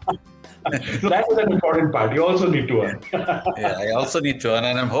 So that is an important part. You also need to earn. Yeah, I also need to earn,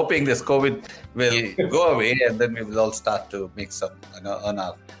 and I'm hoping this COVID will go away, and then we will all start to make some, earn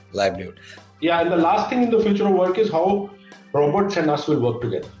our livelihood. Yeah, and the last thing in the future of work is how robots and us will work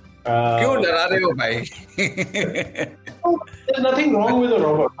together. There's nothing wrong with a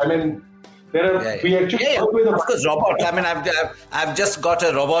robot. We actually work with a robot. I've just got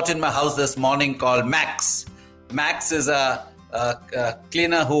a robot in my house this morning called Max. Max is a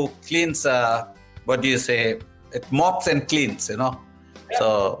cleaner who cleans. It mops and cleans. Yeah.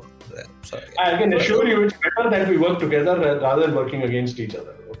 So I can assure you, it's better that we work together rather than working against each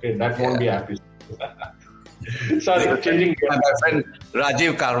other. Okay, that won't be happy. Sorry, changing. My friend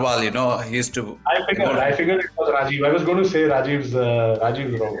Rajiv Karwal, he used to. I figured it was Rajiv. I was going to say Rajiv's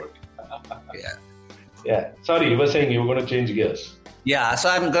robot. Yeah. Sorry, you were saying you were going to change gears. Yeah, so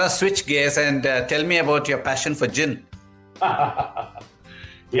I'm going to switch gears and tell me about your passion for gin.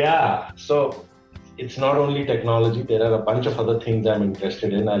 Yeah, so it's not only technology. There are a bunch of other things I'm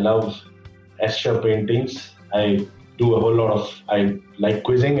interested in. I love Escher paintings. I do a whole lot of. I like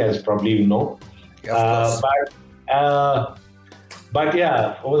quizzing, as probably you know. But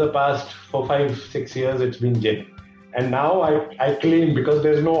yeah, over the past 4, 5, 6 years, it's been gin. And now I claim, because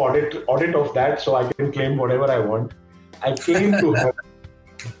there's no audit of that, so I can claim whatever I want. I claim to have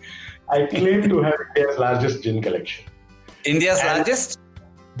India's largest gin collection. India's largest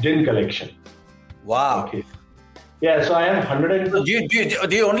gin collection. Wow. Okay. Yeah, so I have 100.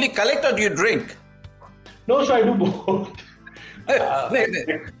 Do you only collect or do you drink? No, so I do both. I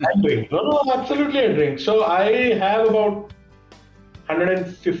drink. No, absolutely I drink. So I have about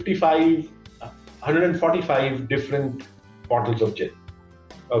 145 different bottles of gin.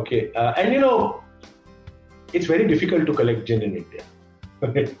 Okay. And it's very difficult to collect gin in India.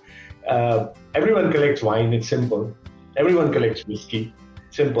 Everyone collects wine, it's simple. Everyone collects whiskey,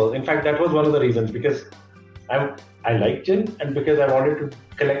 simple. In fact, that was one of the reasons, because I like gin, and because I wanted to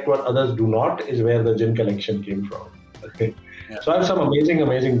collect what others do not, is where the gin collection came from. Okay. Yeah. So I have some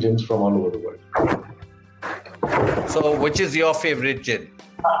amazing gins from all over the world. So which is your favorite gin?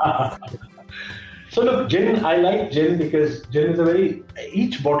 So look, gin, I like gin because gin is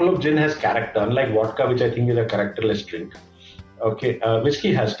each bottle of gin has character, unlike vodka, which I think is a characterless drink. Okay,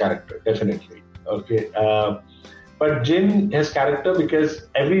 whiskey has character, definitely. Okay, but gin has character because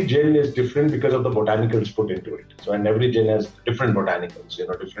every gin is different because of the botanicals put into it. So, and every gin has different botanicals,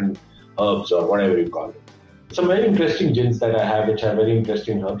 different herbs or whatever you call it. Some very interesting gins that I have, which have very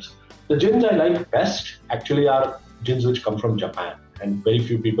interesting herbs. The gins I like best actually are gins which come from Japan. And very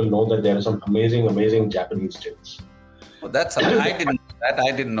few people know that there are some amazing Japanese gins. Oh,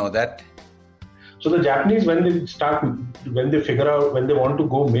 I didn't know that. So the Japanese, when they figure out, when they want to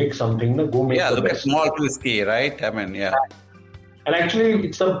go make something, go make the look best. At malt whiskey, right? Yeah. And actually,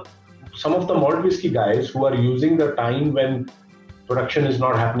 it's some of the malt whiskey guys who are using the time when production is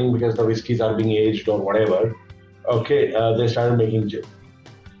not happening because the whiskeys are being aged or whatever. Okay, they started making gin.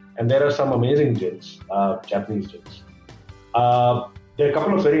 And there are some amazing gins, Japanese gins. There are a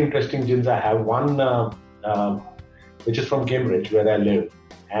couple of very interesting gins I have. One, which is from Cambridge, where I live.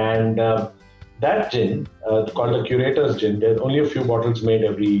 And that gin, called the Curator's Gin, there's only a few bottles made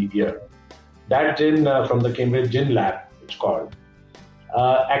every year. That gin from the Cambridge Gin Lab, it's called.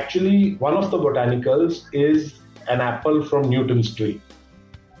 Actually, one of the botanicals is an apple from Newton's tree.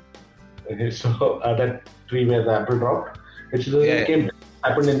 Okay, so that tree where the apple dropped, which is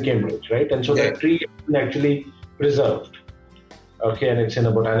happened in Cambridge, right? And so that tree is actually preserved. Okay, and it's in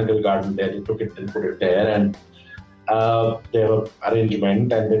a botanical garden there. They took it and put it there, and they have an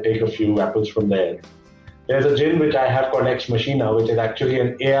arrangement, and they take a few apples from there. There's a gin which I have called Ex Machina, which is actually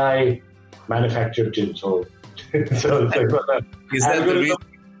an AI manufactured gin. So is that the reason?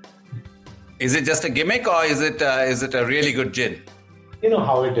 Is it just a gimmick, or is it a really good gin? You know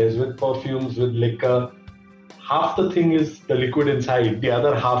how it is with perfumes, with liquor. Half the thing is the liquid inside, the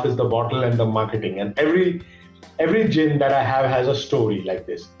other half is the bottle and the marketing. And every gin that I have has a story like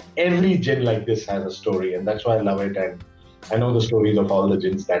this. Every gin like this has a story, and that's why I love it. And I know the stories of all the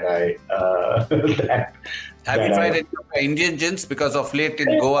gins that Have you tried any of the Indian gins? Because of late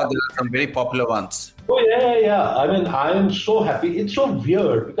in Goa, there are some very popular ones. Oh, yeah. I mean, I am so happy. It's so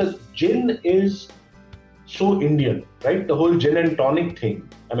weird because gin is so Indian, right? The whole gin and tonic thing.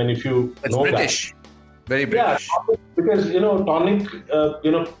 I mean, if you know British. That. Very British. Yeah, because, tonic,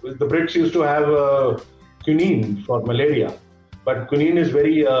 the Brits used to have quinine for malaria. But quinine is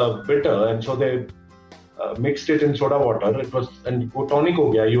very bitter, and so they mixed it in soda water. It was, and tonic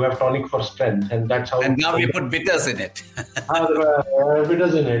ho gaya. You have tonic for strength, and that's how. And now we put bitters in it.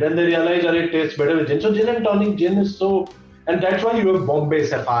 Bitters in it, and they realize that it tastes better with gin. So gin and tonic, gin is so, and that's why you have Bombay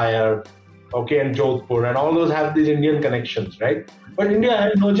Sapphire, and Jodhpur, and all those have these Indian connections, right? But India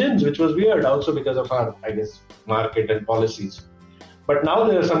had no gins, which was weird, also because of our, I guess, market and policies. But now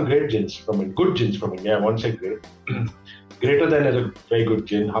there are some great gins from it, good gins from India. I won't say great. Greater Than is a very good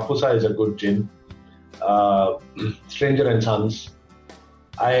gin. Hapusa is a good gin. Stranger and Sons.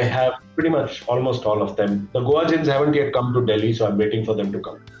 I have pretty much almost all of them. The Goa gins haven't yet come to Delhi, so I'm waiting for them to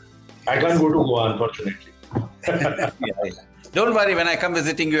come. I can't go to Goa, unfortunately. Yeah. Don't worry, when I come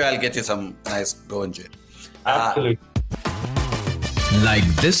visiting you, I'll get you some nice Goan gin. Absolutely. Like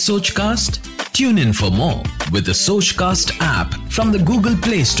this Sochcast? Tune in for more with the Sochcast app from the Google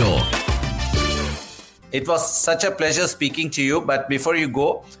Play Store. It was such a pleasure speaking to you. But before you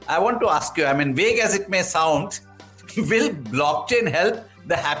go, I want to ask you, I mean, vague as it may sound, will blockchain help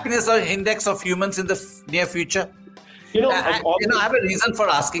the happiness index of humans in the near future? I have a reason for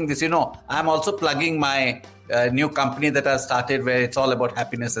asking this. I'm also plugging my new company that I started where it's all about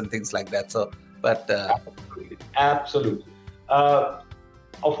happiness and things like that. So, but Absolutely.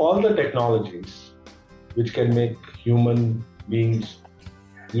 Of all the technologies which can make human beings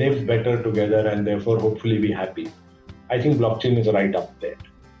live better together and therefore hopefully be happy, I think blockchain is right up there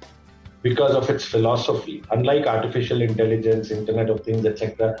because of its philosophy. Unlike artificial intelligence, Internet of Things,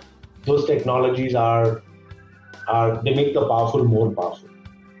 etc., those technologies they make the powerful more powerful.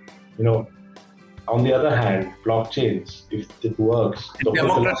 On the other hand, blockchains, if it works, it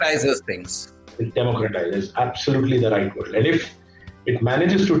democratizes things. It democratizes, absolutely the right word. And if it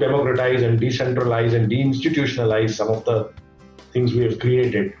manages to democratize and decentralize and deinstitutionalize some of the things we have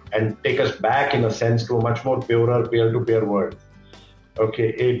created and take us back in a sense to a much more purer peer-to-peer world,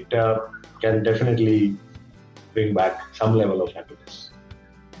 it can definitely bring back some level of happiness.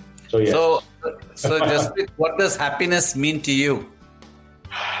 So, yes. So Jaspreet, what does happiness mean to you?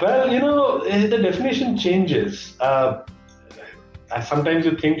 Well, the definition changes. Sometimes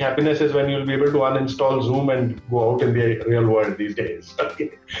you think happiness is when you'll be able to uninstall Zoom and go out in the real world these days. But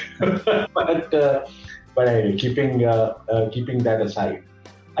anyway, keeping that aside,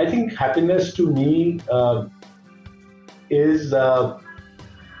 I think happiness to me is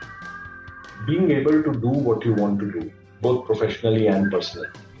being able to do what you want to do, both professionally and personally.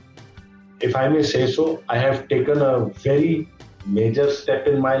 If I may say so, I have taken a very major step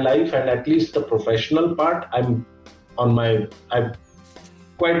in my life, and at least the professional part, I'm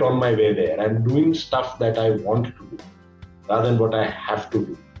quite on my way there. I'm doing stuff that I want to do rather than what I have to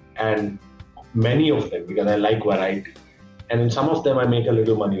do. And many of them, because I like variety. And in some of them, I make a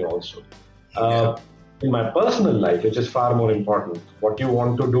little money also. In my personal life, which is far more important, what you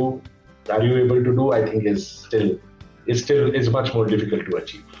want to do, are you able to do, I think is much more difficult to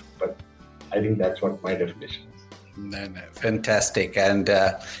achieve. But I think that's what my definition is. No, fantastic. And,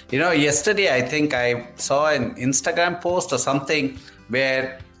 yesterday, I think I saw an Instagram post or something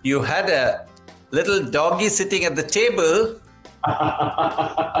where you had a little doggy sitting at the table,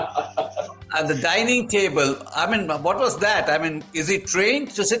 at the dining table. I mean, what was that? I mean, is he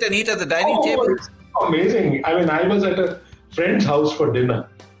trained to sit and eat at the dining table? It's amazing. I mean, I was at a friend's house for dinner.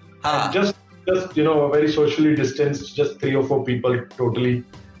 Just very socially distanced, just 3 or 4 people totally.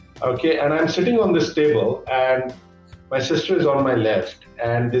 Okay, and I'm sitting on this table, and my sister is on my left,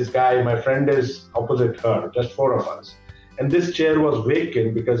 and this guy, my friend, is opposite her, just 4 of us. And this chair was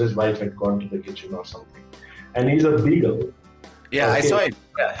vacant because his wife had gone to the kitchen or something. And he's a beagle. Yeah, okay. I saw it.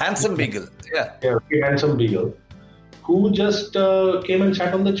 Yeah, handsome beagle. Yeah, handsome beagle, who just came and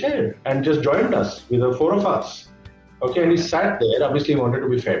sat on the chair and just joined us with the 4 of us. Okay, and he sat there. Obviously, he wanted to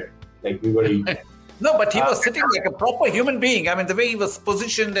be fed, like we were eating. No, but he was sitting like a proper human being. I mean, the way he was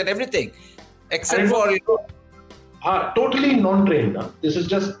positioned and everything, except for totally non-trained. This is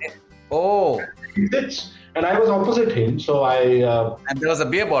just he sits, and I was opposite him, so and there was a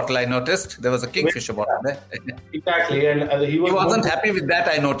beer bottle. I noticed there was a Kingfisher bottle there. Exactly, and he wasn't happy with that.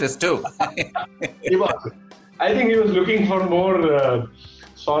 I noticed too. He was. I think he was looking for more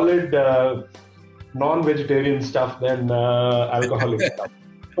solid non-vegetarian stuff than alcoholic stuff.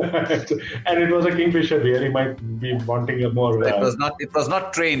 And it was a kingfisher beer. He might be wanting a more. It was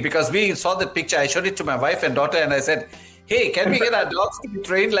not trained, because we saw the picture. I showed it to my wife and daughter, and I said, "Hey, can we get our dogs to be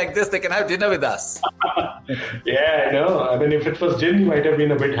trained like this? They can have dinner with us." Yeah, I know. I mean, if it was gin, he might have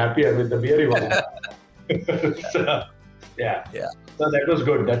been a bit happier with the beer he was. So, yeah. So that was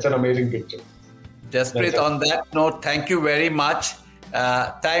good. That's an amazing picture. Jaspreet, on that note, thank you very much.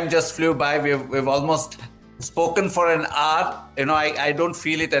 Time just flew by. We've almost spoken for an hour. I don't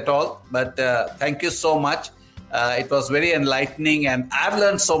feel it at all, but thank you so much. It was very enlightening, and I've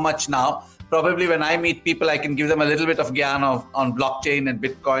learned so much now. Probably when I meet people, I can give them a little bit of gyan on blockchain and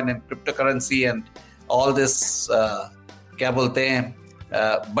Bitcoin and cryptocurrency and all this, kya bolte hain,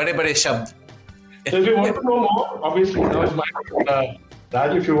 bade shabd. So if you want to know more, obviously now is my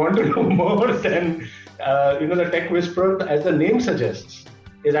Raj, if you want to know more, then the Tech Whisperer, as the name suggests,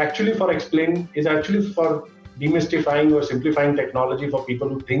 is actually for demystifying or simplifying technology for people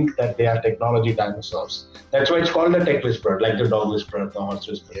who think that they are technology dinosaurs. That's why it's called the Tech Whisperer, like the dog whisperer, the horse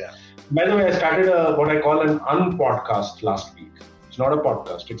whisperer. Yeah. By the way, I started what I call an unpodcast last week. It's not a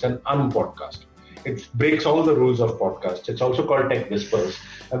podcast; it's an unpodcast. It breaks all the rules of podcasts. It's also called Tech Whispers,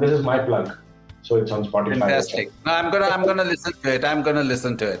 and this is my plug. So it's on Spotify. Fantastic. No, I'm gonna listen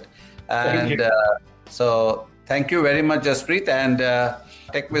to it. And so thank you very much, Jaspreet. And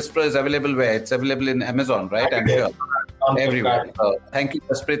Tech Whisperer is available where? It's available in Amazon, right? I'm sure. Everywhere. So thank you,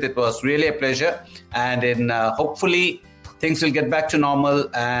 Jaspreet. It was really a pleasure. And hopefully things will get back to normal,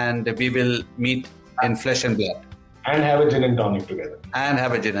 and we will meet in flesh and blood. And have a gin and tonic together.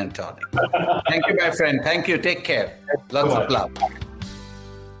 Thank you, my friend. Thank you. Take care. Lots of love.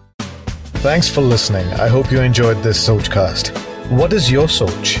 Thanks for listening. I hope you enjoyed this Sochcast. What is your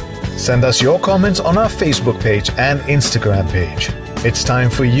Soch? Send us your comments on our Facebook page and Instagram page. It's time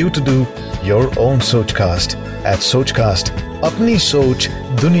for you to do your own Sochcast at Sochcast. Apni Soch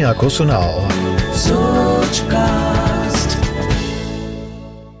Duniya ko sunao. Sochcast.